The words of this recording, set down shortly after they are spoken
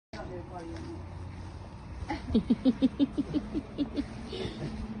Oh.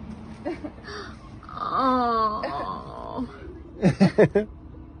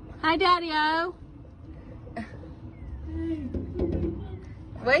 Hi, Daddy-O.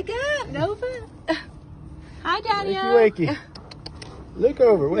 Wake up, Nova. Hi, Daddy-O. Wakey, wakey. Look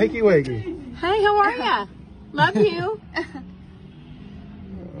over, wakey, wakey. Hey, how are ya? Love you.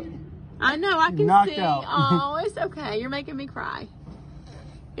 I know, I can Knocked see. out. Oh, it's okay. You're making me cry.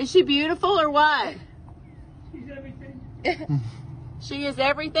 Is she beautiful or what? She's everything. She is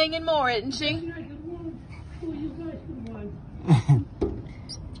everything and more, isn't she? You guys are one. Oh, you guys are one.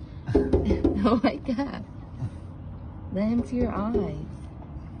 Oh my God. Let him see your eyes.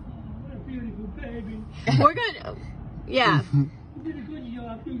 What a beautiful baby. We're good. Yeah. You did a good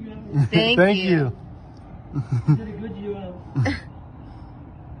job, too, guys. Thank you. You did a good job.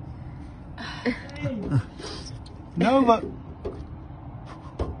 Hey, Nova.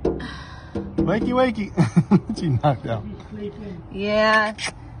 Wakey, wakey. She knocked out. she's sleeping. Yeah.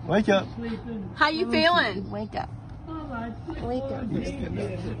 Wake up. Sleeping. How you feeling? Wake up. All right. Wake up.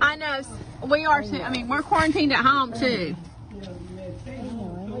 I know. We are too. I mean, we're quarantined at home too.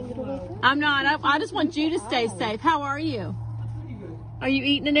 I'm not. I just want you to stay safe. How are you? Are you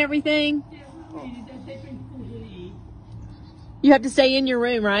eating and everything? You have to stay in your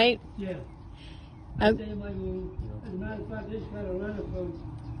room, right? Yeah. Oh. I stay in my room. As a matter of fact, this got a letter from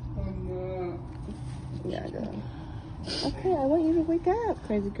Yeah, I know. Okay, I want you to wake up,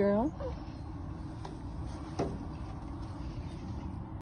 crazy girl.